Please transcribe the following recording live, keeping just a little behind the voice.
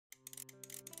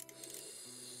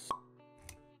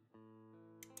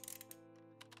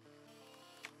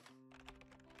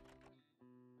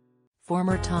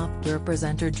Former Top Gear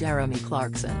presenter Jeremy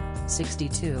Clarkson,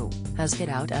 62, has hit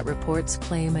out at reports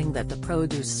claiming that the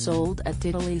produce sold at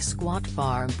Italy Squat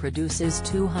Farm produces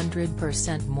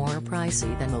 200% more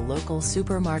pricey than the local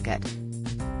supermarket.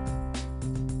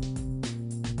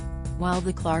 While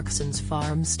the Clarkson's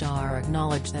farm star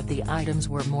acknowledged that the items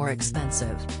were more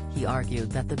expensive, he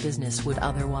argued that the business would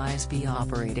otherwise be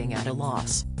operating at a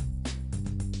loss.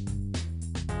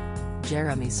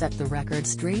 Jeremy set the record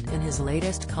straight in his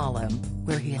latest column,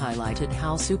 where he highlighted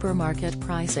how supermarket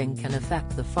pricing can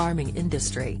affect the farming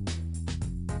industry.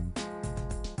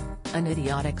 An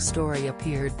idiotic story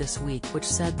appeared this week which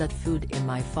said that food in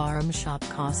my farm shop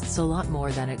costs a lot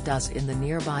more than it does in the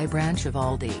nearby branch of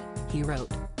Aldi, he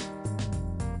wrote.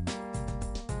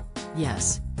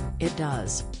 Yes, it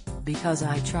does. Because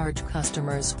I charge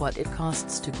customers what it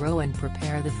costs to grow and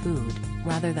prepare the food,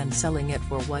 rather than selling it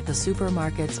for what the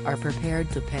supermarkets are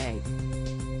prepared to pay.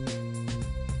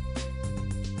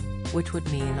 Which would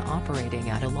mean operating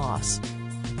at a loss.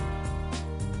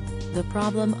 The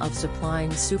problem of supplying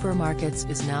supermarkets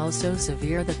is now so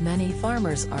severe that many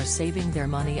farmers are saving their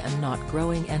money and not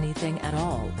growing anything at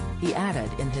all, he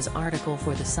added in his article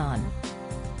for The Sun.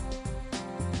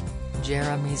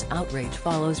 Jeremy's outrage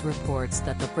follows reports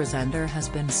that the presenter has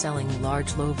been selling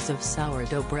large loaves of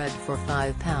sourdough bread for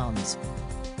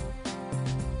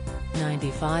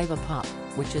 £5.95 a pop,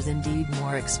 which is indeed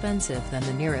more expensive than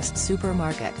the nearest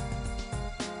supermarket.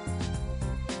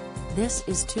 This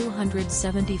is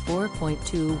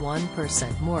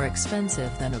 274.21% more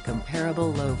expensive than a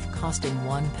comparable loaf costing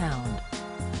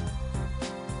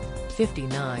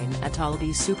 £1.59 at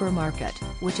Aldi supermarket,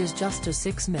 which is just a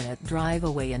 6-minute drive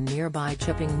away in nearby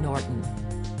Chipping Norton.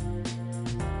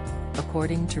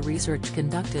 According to research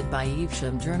conducted by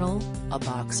Evesham Journal, a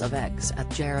box of eggs at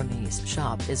Jeremy's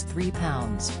shop is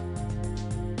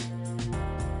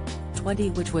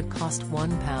 £3.20, which would cost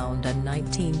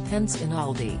 £1.19 in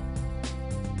Aldi.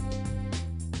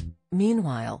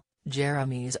 Meanwhile,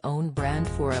 Jeremy's own brand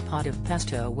for a pot of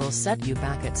pesto will set you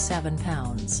back at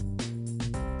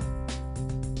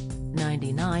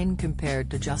 £7.99 compared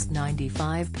to just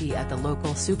 95p at the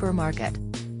local supermarket.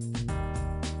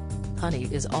 Honey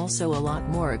is also a lot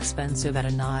more expensive at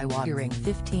an eye-watering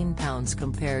 £15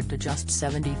 compared to just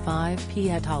 75p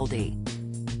at Aldi.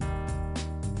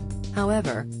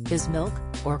 However, his milk,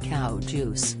 or cow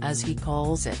juice as he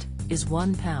calls it, is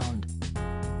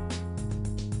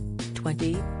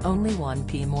 £1.20, only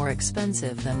 1p more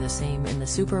expensive than the same in the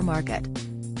supermarket.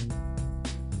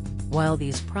 While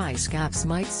these price gaps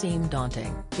might seem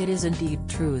daunting, it is indeed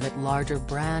true that larger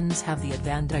brands have the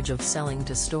advantage of selling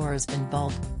to stores in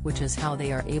bulk, which is how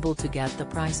they are able to get the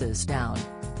prices down.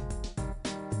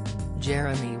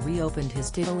 Jeremy reopened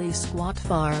his Italy Squat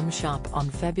Farm shop on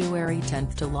February 10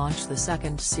 to launch the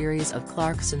second series of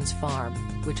Clarkson's Farm,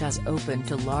 which has opened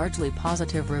to largely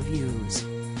positive reviews.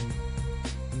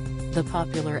 The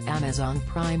popular Amazon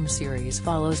Prime series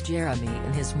follows Jeremy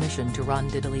in his mission to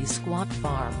run Italy Squat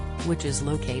Farm, which is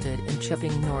located in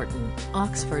Chipping Norton,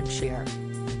 Oxfordshire.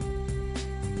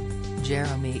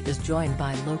 Jeremy is joined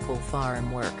by local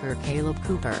farm worker Caleb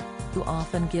Cooper, who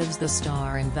often gives the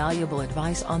star invaluable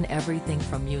advice on everything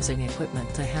from using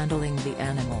equipment to handling the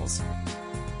animals.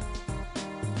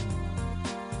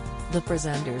 The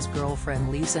presenter's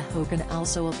girlfriend Lisa Hogan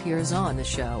also appears on the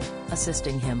show,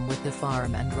 assisting him with the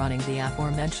farm and running the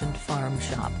aforementioned farm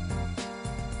shop.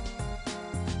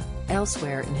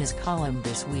 Elsewhere in his column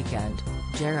this weekend,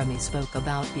 Jeremy spoke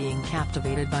about being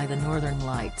captivated by the Northern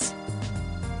Lights.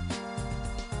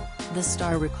 The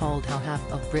star recalled how half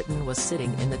of Britain was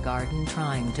sitting in the garden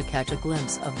trying to catch a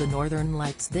glimpse of the Northern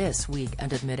Lights this week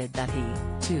and admitted that he,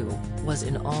 too, was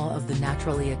in awe of the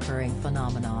naturally occurring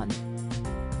phenomenon.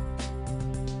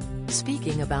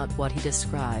 Speaking about what he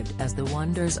described as the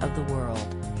wonders of the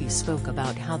world, he spoke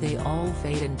about how they all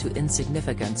fade into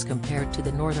insignificance compared to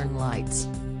the Northern Lights.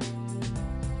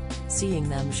 Seeing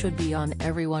them should be on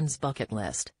everyone's bucket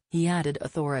list, he added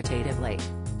authoritatively.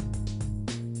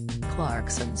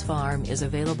 Clarkson's Farm is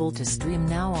available to stream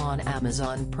now on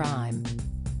Amazon Prime.